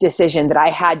distinct decision that I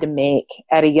had to make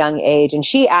at a young age. And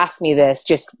she asked me this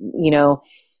just,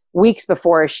 weeks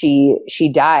before she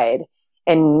died.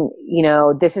 And,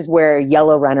 this is where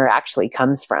Yellow Runner actually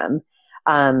comes from.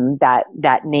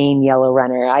 That name, Yellow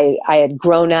Runner. I had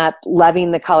grown up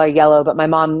loving the color yellow, but my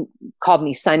mom called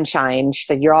me Sunshine. She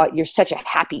said, you're such a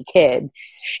happy kid,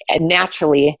 and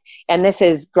naturally. And this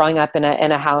is growing up in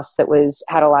a house that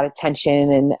had a lot of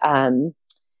tension, and,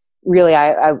 really,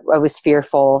 I was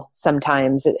fearful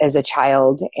sometimes as a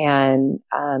child, and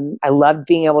I loved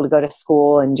being able to go to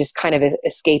school and just kind of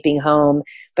escaping home.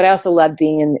 But I also loved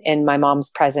being in my mom's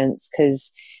presence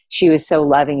because she was so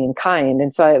loving and kind.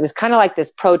 And so it was kind of like this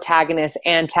protagonist,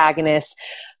 antagonist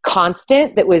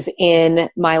constant that was in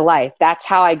my life. That's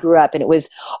how I grew up. And it was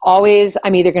always,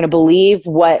 I'm either going to believe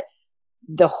what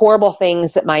the horrible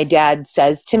things that my dad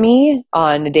says to me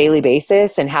on a daily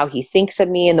basis and how he thinks of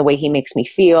me and the way he makes me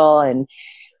feel,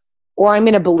 or I'm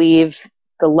going to believe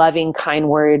the loving, kind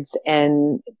words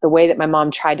and the way that my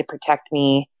mom tried to protect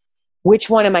me. Which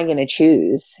one am I going to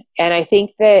choose? And I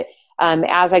think that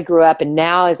as I grew up, and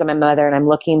now as I'm a mother, and I'm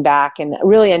looking back and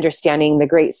really understanding the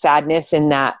great sadness in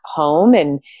that home,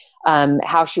 and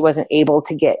how she wasn't able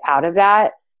to get out of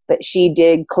that, but she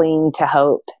did cling to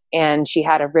hope. And she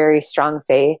had a very strong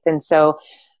faith. And so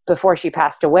before she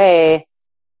passed away,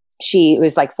 it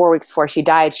was like 4 weeks before she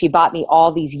died, she bought me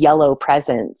all these yellow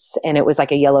presents. And it was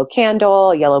like a yellow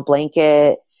candle, a yellow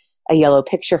blanket, a yellow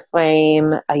picture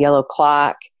frame, a yellow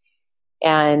clock.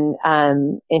 And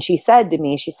she said to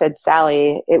me,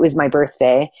 Sally, it was my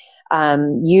birthday.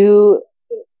 You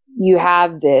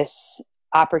have this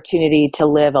opportunity to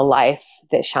live a life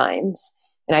that shines.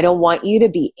 And I don't want you to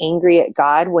be angry at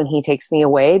God when he takes me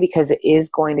away, because it is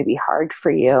going to be hard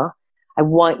for you. I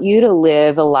want you to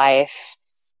live a life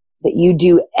that you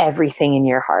do everything in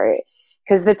your heart.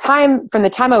 Because from the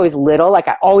time I was little, like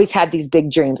I always had these big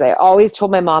dreams. I always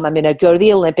told my mom, I'm going to go to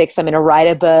the Olympics, I'm going to write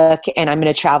a book, and I'm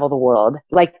going to travel the world.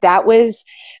 Like that was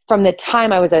from the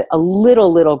time I was a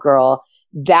little girl,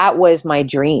 that was my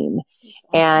dream.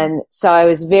 And so I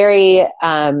was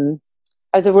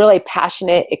I was a really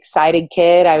passionate, excited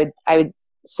kid. I would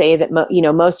say that,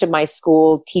 most of my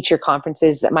school teacher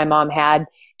conferences that my mom had,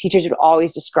 teachers would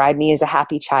always describe me as a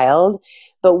happy child.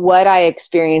 But what I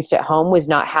experienced at home was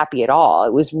not happy at all.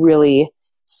 It was really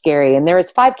scary. And there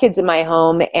was 5 kids in my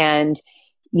home. And,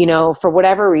 for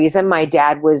whatever reason, my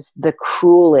dad was the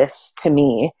cruelest to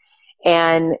me.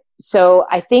 And so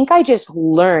I think I just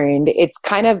learned,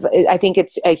 I think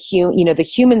it's the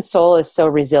human soul is so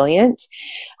resilient.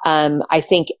 I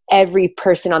think every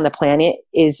person on the planet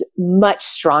is much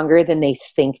stronger than they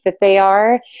think that they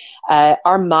are.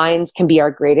 Our minds can be our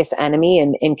greatest enemy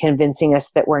in convincing us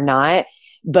that we're not.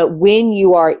 But when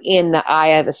you are in the eye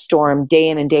of a storm day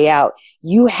in and day out,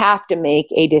 you have to make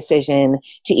a decision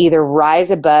to either rise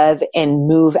above and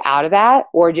move out of that,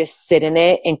 or just sit in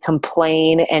it and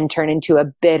complain and turn into a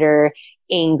bitter,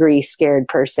 angry, scared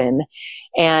person.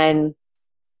 And,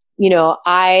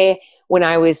 when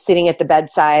I was sitting at the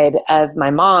bedside of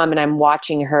my mom and I'm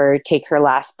watching her take her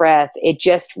last breath, it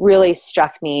just really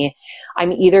struck me.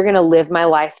 I'm either going to live my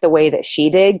life the way that she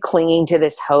did, clinging to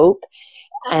this hope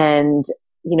and,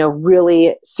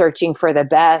 really searching for the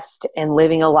best and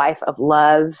living a life of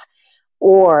love,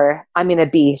 or I'm going to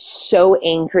be so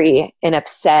angry and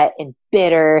upset and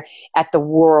bitter at the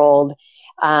world,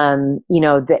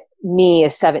 that me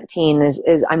as 17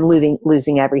 is I'm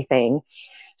losing everything.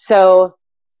 So,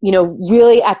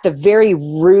 really at the very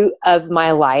root of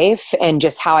my life and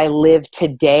just how I live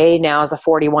today now as a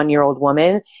 41-year-old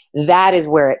woman, that is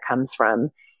where it comes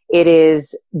from. It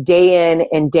is day in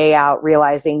and day out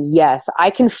realizing, yes,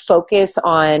 I can focus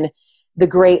on the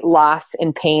great loss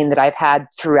and pain that I've had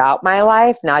throughout my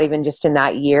life, not even just in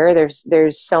that year.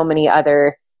 There's so many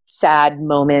other sad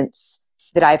moments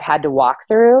that I've had to walk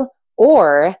through,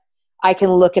 or I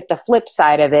can look at the flip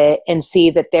side of it and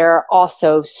see that there are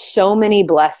also so many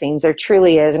blessings. There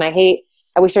truly is. And I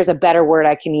wish there's a better word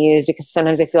I can use, because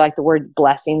sometimes I feel like the word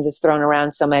blessings is thrown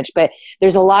around so much, but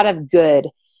there's a lot of good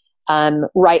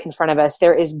right in front of us.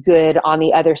 There is good on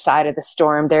the other side of the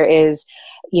storm. There is,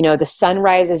 the sun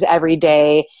rises every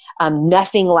day.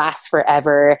 Nothing lasts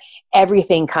forever.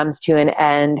 Everything comes to an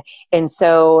end. And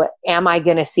so am I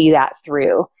going to see that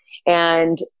through?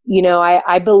 And,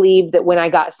 I believe that when I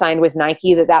got signed with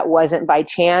Nike, that wasn't by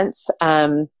chance.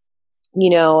 I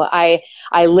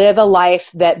live a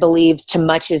life that believes too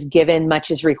much is given,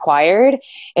 much is required.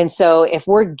 And so if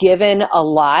we're given a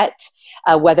lot,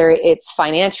 whether it's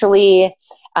financially,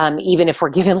 even if we're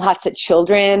given lots of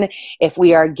children, if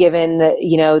we are given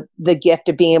the gift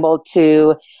of being able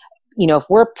to, if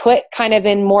we're put kind of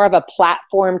in more of a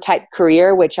platform type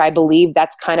career, which I believe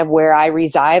that's kind of where I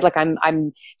reside. Like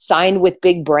I'm signed with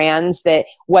big brands that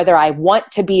whether I want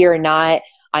to be or not,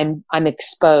 I'm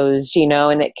exposed,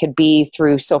 and it could be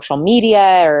through social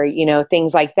media or,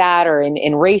 things like that, or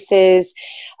in races.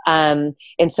 And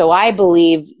so I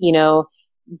believe,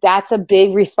 that's a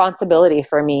big responsibility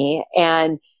for me.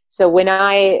 And so when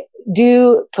I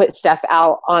do put stuff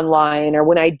out online, or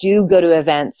when I do go to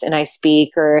events and I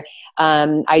speak, or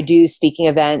I do speaking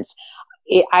events,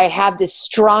 I have this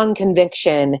strong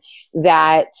conviction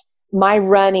that my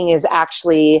running is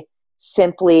actually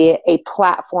simply a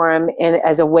platform and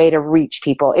as a way to reach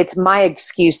people. It's my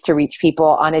excuse to reach people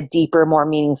on a deeper, more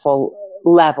meaningful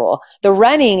level. The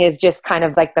running is just kind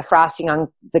of like the frosting on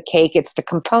the cake. It's the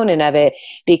component of it,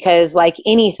 because like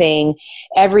anything,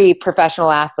 every professional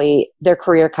athlete, their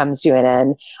career comes to an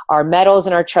end. Our medals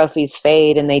and our trophies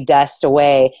fade and they dust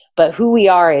away. But who we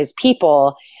are as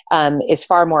people is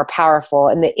far more powerful,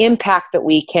 and the impact that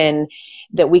we can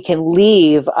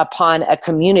leave upon a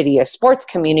community, a sports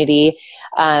community,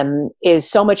 is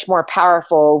so much more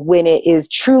powerful when it is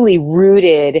truly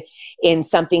rooted in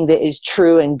something that is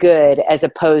true and good, as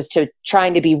opposed to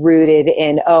trying to be rooted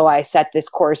in, I set this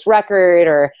course record,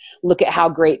 or look at how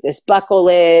great this buckle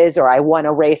is, or I won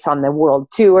a race on the world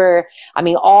tour. I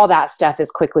mean, all that stuff is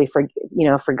quickly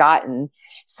forgotten.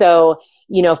 So,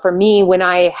 for me, when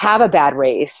I have a bad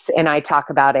race and I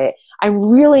talk about it, I'm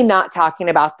really not talking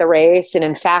about the race. And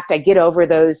in fact, I get over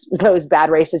those bad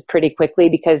races pretty quickly,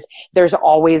 because there's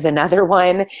always another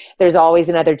one. There's always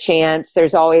another chance.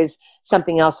 There's always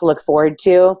something else to look forward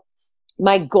to.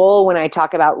 My goal when I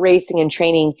talk about racing and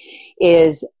training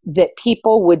is that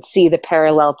people would see the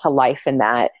parallel to life in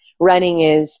that. Running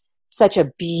is such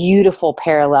a beautiful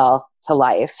parallel to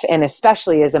life, and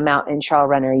especially as a mountain trail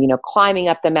runner, climbing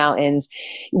up the mountains,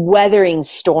 weathering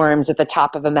storms at the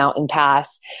top of a mountain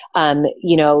pass,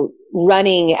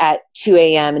 running at 2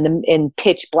 a.m. in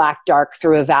pitch black dark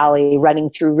through a valley, running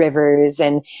through rivers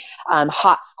and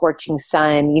hot scorching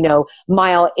sun,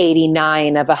 mile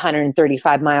 89 of a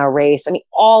 135-mile race. I mean,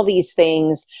 all these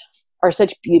things are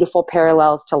such beautiful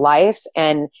parallels to life.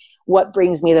 And what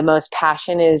brings me the most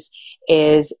passion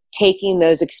is taking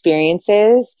those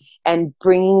experiences and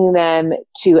bringing them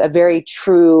to a very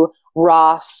true,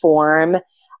 raw form,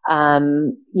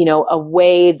 a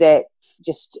way that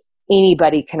just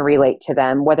anybody can relate to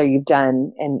them, whether you've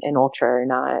done an ultra or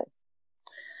not.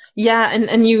 Yeah,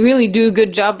 and you really do a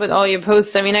good job with all your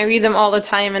posts. I mean, I read them all the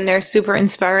time and they're super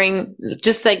inspiring,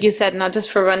 just like you said, not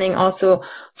just for running, also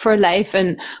for life.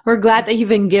 And we're glad that you've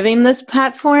been giving this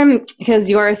platform, because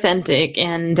you're authentic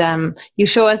and you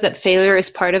show us that failure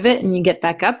is part of it and you get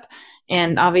back up.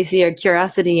 And obviously your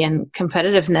curiosity and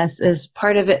competitiveness is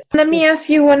part of it. Let me ask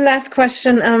you one last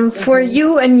question. For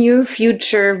you and your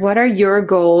future, what are your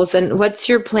goals and what's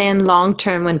your plan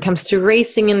long-term when it comes to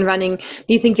racing and running?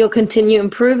 Do you think you'll continue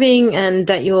improving and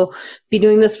that you'll be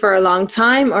doing this for a long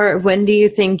time? Or when do you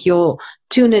think you'll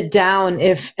tune it down,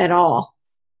 if at all?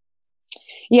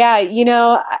 Yeah,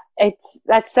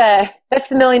 that's the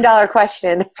 $1 million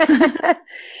question.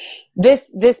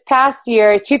 This past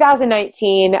year,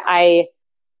 2019, I,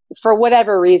 for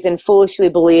whatever reason, foolishly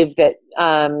believed that,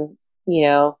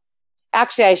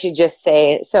 actually I should just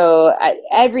say, so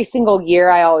every single year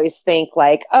I always think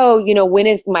like, oh, when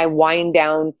is my wind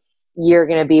down year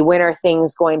going to be? When are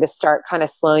things going to start kind of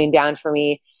slowing down for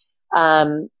me?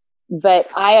 But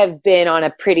I have been on a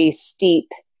pretty steep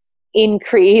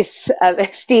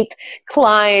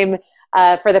climb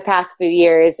for the past few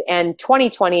years. And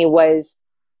 2020 was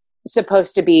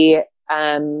supposed to be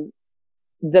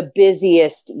the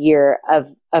busiest year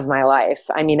of my life.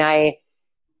 I mean,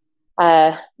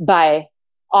 by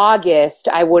August,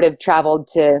 I would have traveled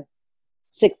to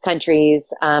 6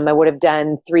 countries. I would have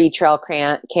done 3 trail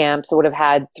camps. I would have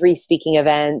had 3 speaking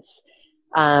events.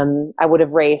 I would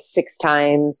have raced 6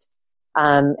 times.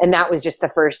 And that was just the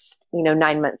first,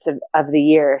 9 months of the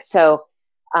year. So,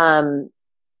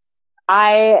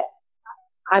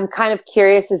 I'm kind of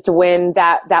curious as to when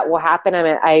that will happen. I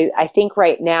mean, I think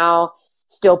right now,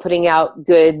 still putting out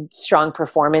good, strong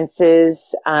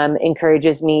performances,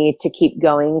 encourages me to keep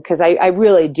going because I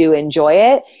really do enjoy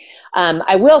it.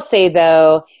 I will say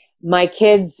though, my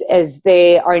kids, as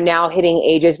they are now hitting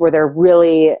ages where they're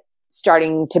really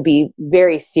starting to be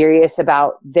very serious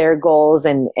about their goals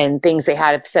and things they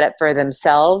had set up for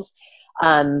themselves,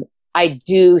 I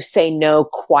do say no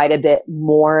quite a bit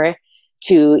more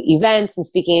to events and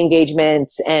speaking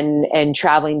engagements and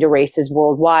traveling to races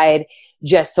worldwide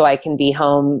just so I can be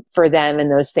home for them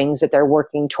and those things that they're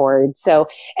working towards. So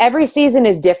every season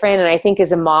is different. And I think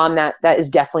as a mom, that is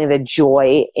definitely the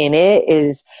joy in it,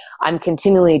 is I'm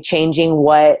continually changing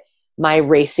what my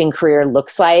racing career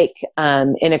looks like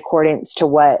in accordance to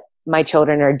what my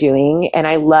children are doing. And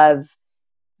I love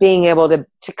being able to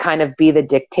kind of be the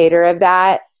dictator of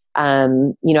that. I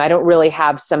don't really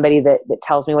have somebody that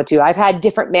tells me what to do. I've had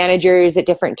different managers at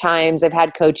different times. I've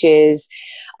had coaches,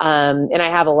 and I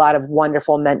have a lot of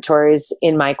wonderful mentors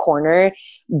in my corner,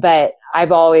 but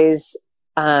I've always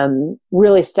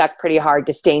really stuck pretty hard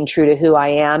to staying true to who I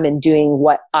am and doing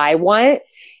what I want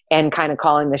and kind of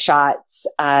calling the shots,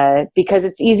 because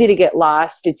it's easy to get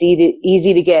lost. It's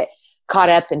easy to get caught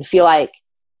up and feel like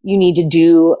you need to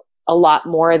do a lot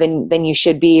more than you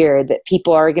should be, or that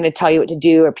people are going to tell you what to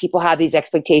do, or people have these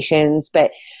expectations.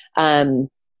 But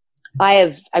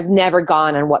I've never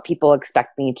gone on what people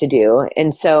expect me to do.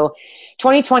 And so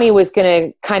 2020 was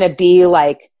going to kind of be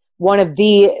like one of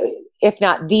the, if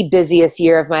not the busiest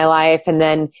year of my life. And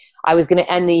then I was going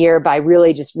to end the year by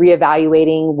really just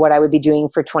reevaluating what I would be doing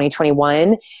for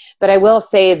 2021. But I will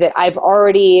say that I've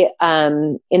already,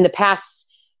 in the past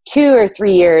 2 or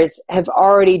 3 years, have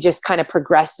already just kind of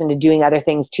progressed into doing other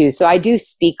things too. So I do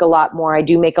speak a lot more. I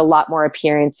do make a lot more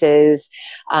appearances.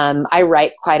 I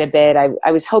write quite a bit.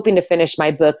 I was hoping to finish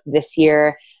my book this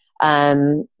year.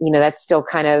 That's still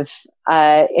kind of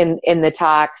in the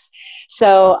talks.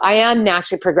 So I am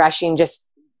naturally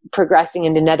progressing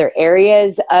into other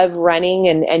areas of running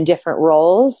and different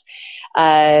roles.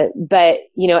 But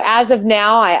as of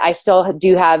now, I still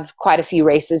do have quite a few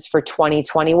races for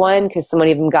 2021 because some of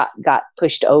them got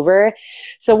pushed over.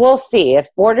 So we'll see. If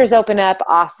borders open up,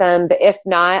 awesome. But if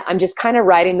not, I'm just kind of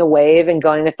riding the wave and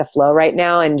going with the flow right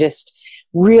now and just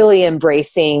really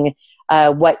embracing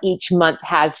what each month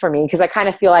has for me, because I kind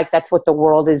of feel like that's what the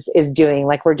world is doing.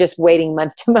 Like we're just waiting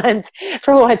month to month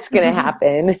for what's going to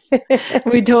happen.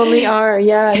 We totally are.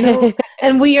 Yeah. No.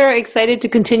 And we are excited to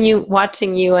continue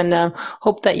watching you and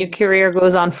hope that your career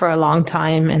goes on for a long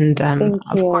time. And of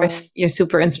course, you're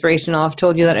super inspirational. I've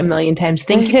told you that a million times.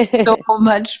 Thank you so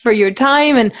much for your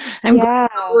time. And I'm glad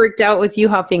it worked out with you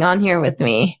hopping on here with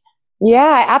me.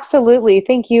 Yeah, absolutely.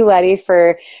 Thank you, Letty,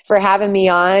 for having me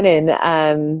on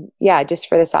and just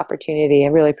for this opportunity. I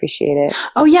really appreciate it.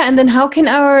 Oh, yeah. And then how can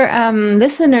our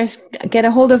listeners get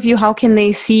a hold of you? How can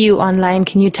they see you online?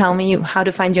 Can you tell me how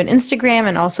to find you on Instagram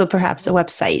and also perhaps a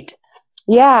website?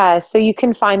 Yeah, so you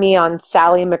can find me on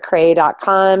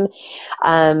SallyMcRae.com.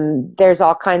 There's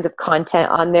all kinds of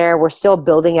content on there. We're still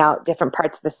building out different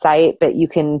parts of the site, but you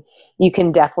can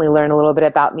definitely learn a little bit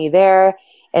about me there.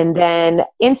 And then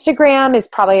Instagram is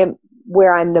probably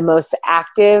where I'm the most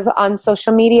active on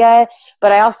social media,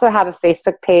 but I also have a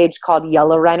Facebook page called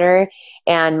Yellow Runner,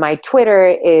 and my Twitter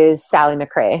is Sally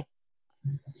McRae.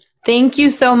 Thank you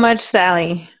so much,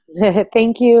 Sally.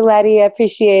 Thank you, Letty. I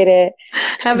appreciate it.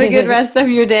 Have a good rest of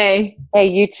your day. Hey,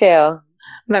 you too.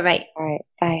 Bye-bye. All right.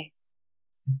 Bye.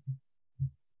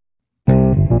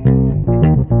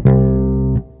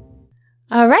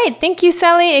 All right. Thank you,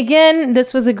 Sally. Again,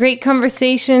 this was a great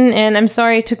conversation, and I'm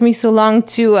sorry it took me so long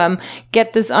to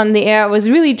get this on the air. I was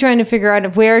really trying to figure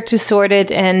out where to sort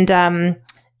it, and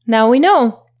now we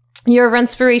know. You're an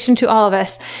inspiration to all of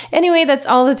us. Anyway, that's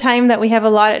all the time that we have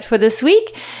allotted for this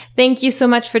week. Thank you so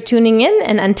much for tuning in,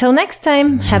 and until next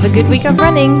time, have a good week of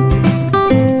running.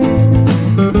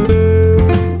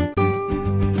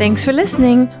 Thanks for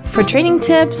listening. For training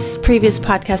tips, previous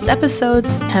podcast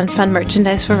episodes, and fun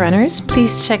merchandise for runners,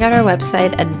 please check out our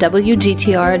website at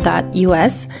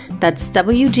wgtr.us. That's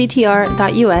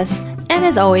wgtr.us. And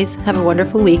as always, have a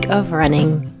wonderful week of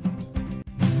running.